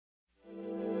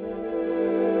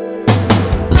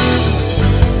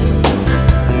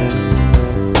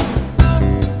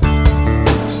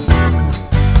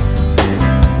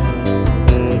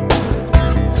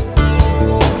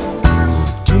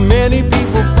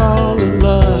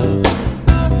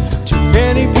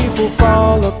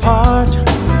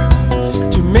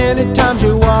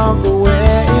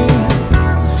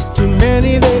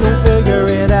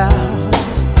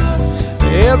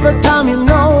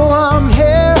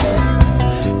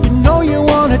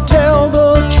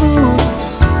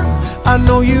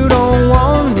know you don't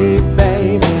want me,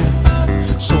 baby.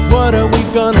 So what are we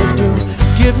gonna do?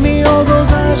 Give me all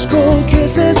those ice cold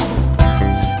kisses,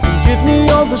 and give me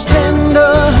all those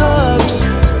tender hugs.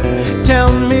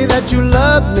 Tell me that you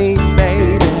love me,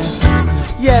 baby.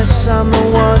 Yes, I'm the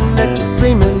one that you're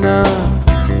dreaming of.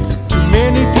 Too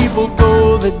many people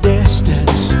go the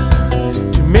distance,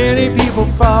 too many people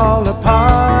fall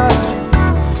apart,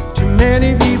 too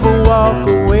many people walk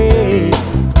away,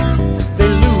 they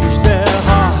lose their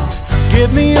heart.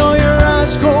 Give me all your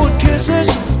ice cold kisses,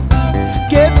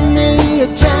 give me a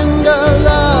tender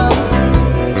love.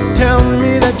 Tell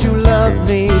me that you love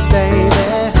me, baby.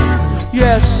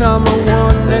 Yes, I'm the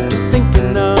one that you're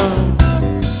thinking of.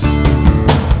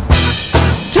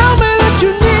 Tell me that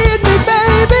you need me,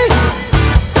 baby,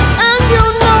 and you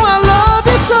know I love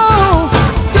you so.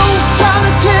 Don't try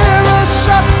to tear us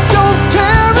up, don't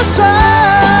tear us up.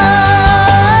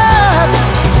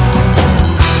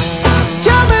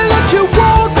 Tell me that you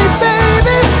want me,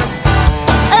 baby,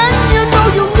 and you know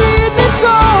you need me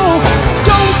so.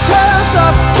 Don't tear us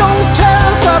up, don't tear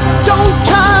us up, don't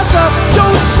tie us up.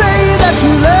 Don't say that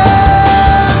you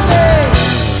love me.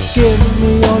 Give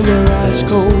me all your ice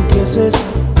cold kisses,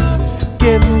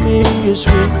 give me a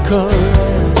sweet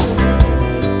caress.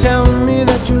 Tell me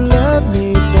that you love me,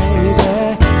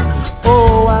 baby.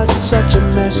 Oh, why is it such a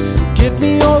mess? Give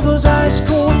me all those ice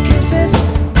cold kisses,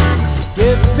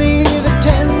 give me the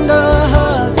tender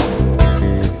hugs.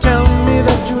 Tell me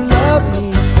that you love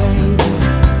me, baby.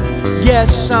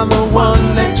 Yes, I'm the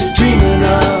one that you're dreaming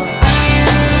of.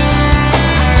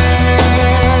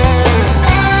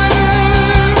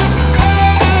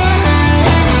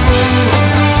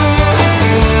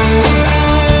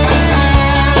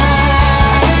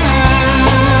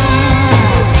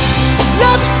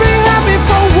 Let's be happy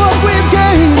for what we've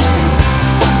gained.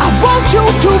 I want you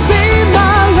to be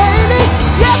my lady.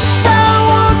 Yes, I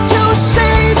want to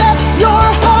say that your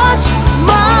heart's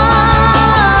mine.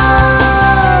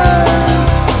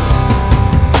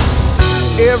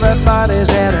 Everybody's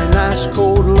had a nice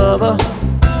cold lover,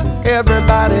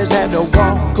 everybody's had to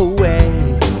walk away.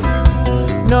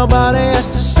 Nobody has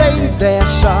to say they're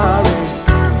sorry,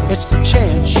 it's the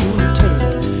chance you take.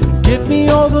 Give me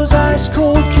all those ice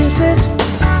cold kisses,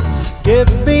 give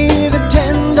me the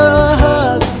tender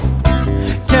hugs.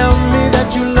 Tell me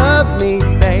that you love me,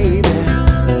 baby.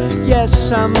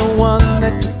 Yes, I'm the one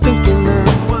that you're thinking of.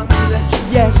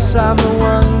 Yes, I'm the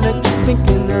one that you're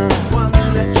thinking of.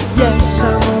 Yes,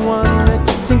 I'm the one that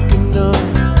you're thinking of.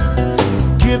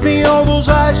 Give me all those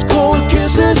ice cold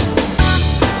kisses,